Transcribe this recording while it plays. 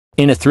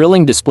In a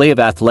thrilling display of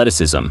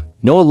athleticism,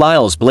 Noah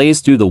Lyles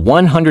blazed through the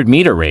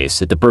 100-meter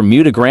race at the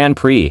Bermuda Grand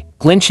Prix,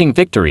 clinching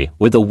victory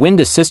with a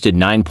wind-assisted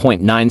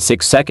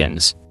 9.96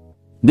 seconds.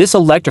 This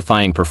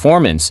electrifying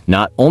performance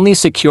not only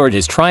secured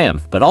his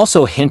triumph but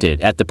also hinted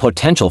at the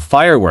potential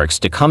fireworks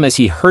to come as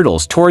he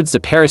hurtles towards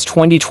the Paris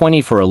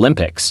 2024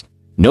 Olympics.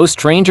 No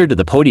stranger to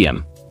the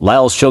podium,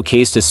 Lyles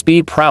showcased his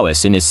speed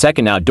prowess in his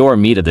second outdoor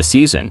meet of the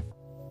season.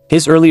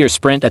 His earlier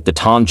sprint at the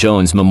Tom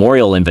Jones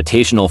Memorial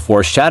Invitational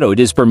foreshadowed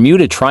his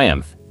Bermuda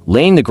triumph,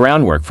 laying the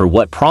groundwork for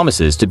what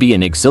promises to be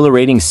an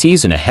exhilarating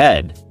season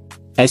ahead.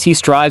 As he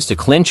strives to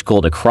clinch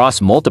gold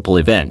across multiple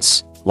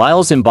events,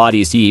 Lyles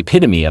embodies the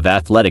epitome of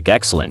athletic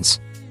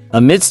excellence.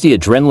 Amidst the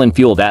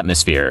adrenaline-fueled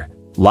atmosphere,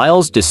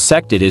 Lyles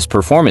dissected his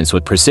performance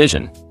with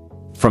precision.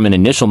 From an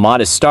initial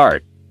modest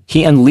start,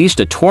 he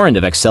unleashed a torrent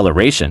of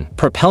acceleration,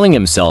 propelling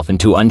himself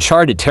into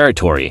uncharted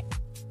territory.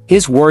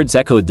 His words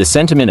echoed the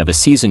sentiment of a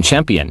seasoned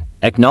champion,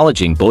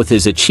 acknowledging both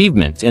his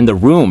achievements and the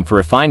room for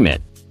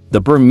refinement. The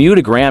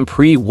Bermuda Grand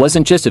Prix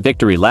wasn't just a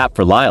victory lap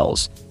for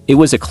Lyles, it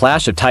was a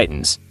clash of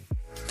titans.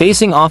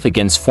 Facing off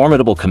against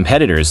formidable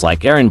competitors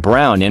like Aaron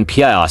Brown and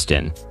P.I.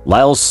 Austin,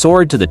 Lyles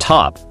soared to the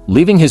top,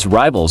 leaving his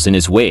rivals in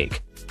his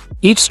wake.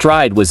 Each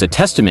stride was a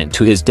testament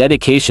to his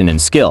dedication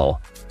and skill,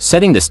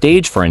 setting the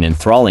stage for an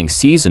enthralling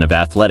season of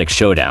athletic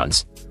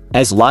showdowns.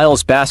 As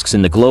Lyles basks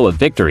in the glow of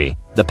victory,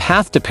 the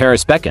path to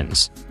Paris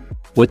beckons.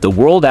 With the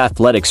World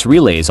Athletics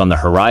Relays on the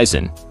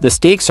horizon, the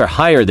stakes are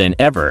higher than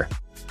ever.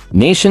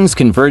 Nations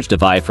converge to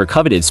vie for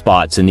coveted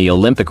spots in the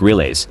Olympic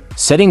relays,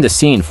 setting the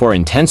scene for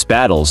intense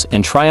battles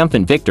and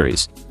triumphant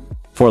victories.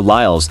 For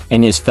Lyles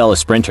and his fellow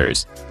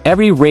sprinters,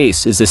 every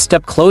race is a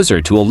step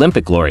closer to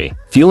Olympic glory,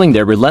 fueling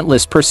their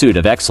relentless pursuit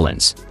of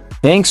excellence.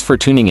 Thanks for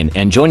tuning in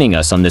and joining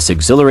us on this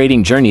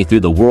exhilarating journey through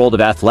the world of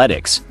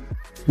athletics.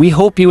 We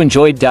hope you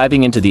enjoyed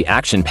diving into the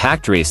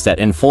action-packed race that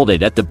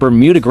unfolded at the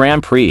Bermuda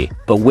Grand Prix,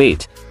 but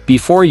wait,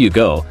 before you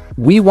go,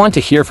 we want to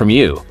hear from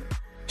you.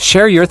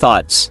 Share your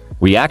thoughts,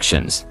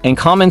 reactions, and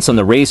comments on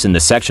the race in the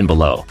section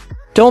below.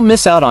 Don't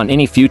miss out on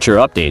any future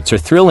updates or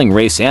thrilling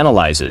race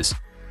analyses.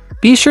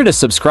 Be sure to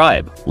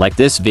subscribe, like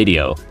this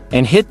video,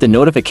 and hit the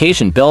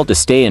notification bell to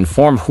stay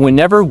informed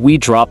whenever we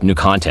drop new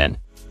content.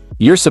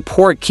 Your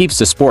support keeps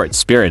the sports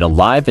spirit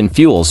alive and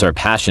fuels our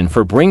passion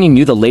for bringing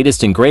you the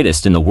latest and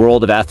greatest in the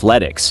world of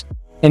athletics.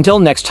 Until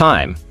next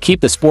time,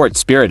 keep the sports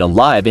spirit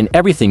alive in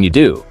everything you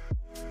do.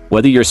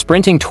 Whether you're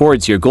sprinting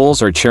towards your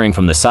goals or cheering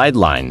from the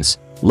sidelines,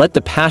 let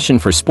the passion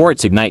for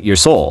sports ignite your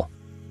soul.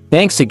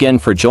 Thanks again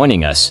for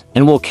joining us,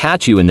 and we'll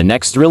catch you in the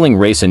next thrilling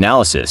race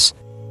analysis.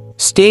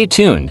 Stay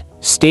tuned,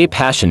 stay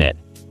passionate,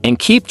 and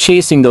keep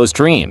chasing those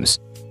dreams.